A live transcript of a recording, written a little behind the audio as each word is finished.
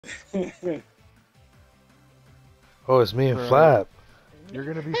Oh, it's me and Bro. Flap. You're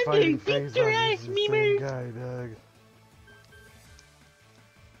gonna be fighting FaZe on the same guy, Doug.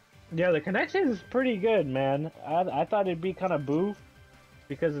 Yeah, the connection is pretty good, man. I thought it'd be kind of boof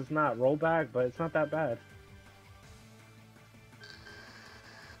because it's not rollback, but it's not that bad.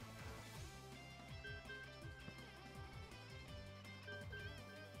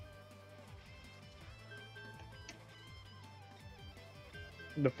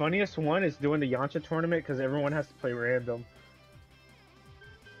 The funniest one is doing the Yancha tournament because everyone has to play random.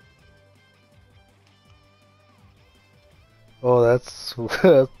 Oh,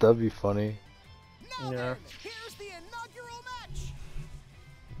 that'd be funny. Now Yeah. then, here's the inaugural match.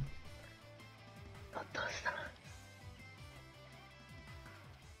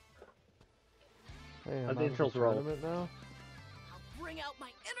 Hey, Let I'm the out of the intros roll. tournament now. I'll bring out my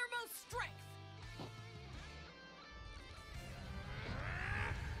innermost strength.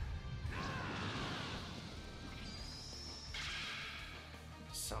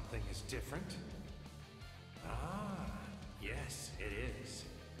 Something is different? Ah, yes, it is.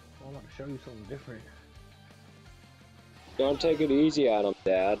 I want to show you something different. Don't take it easy on him,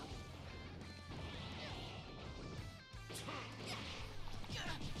 Dad.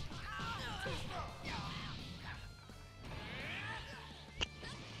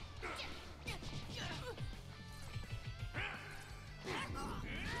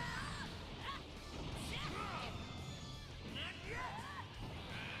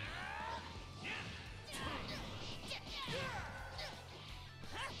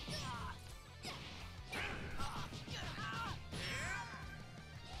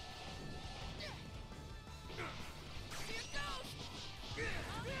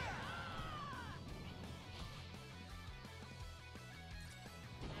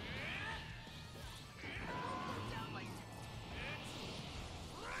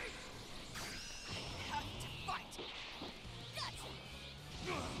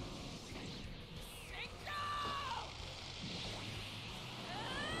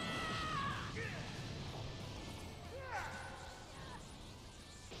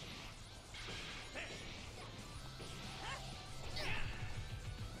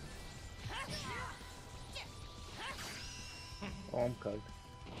 Oh, I'm cooked.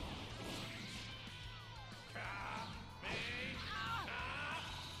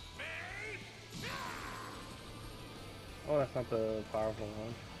 Oh, that's not the powerful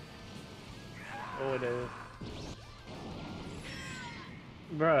one. Oh, it is.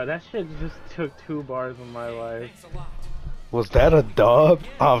 Bro, that shit just took 2 bars of my life. Thanks a lot. Was that a dub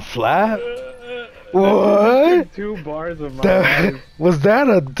on Flap? What? 2 bars of my life. Was that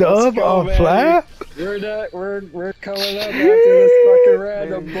a dub go, on Manny. Flap? We're coming up after this fucking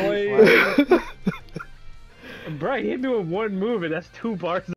random, boy. Bro, he hit me with 1 move and that's 2 bars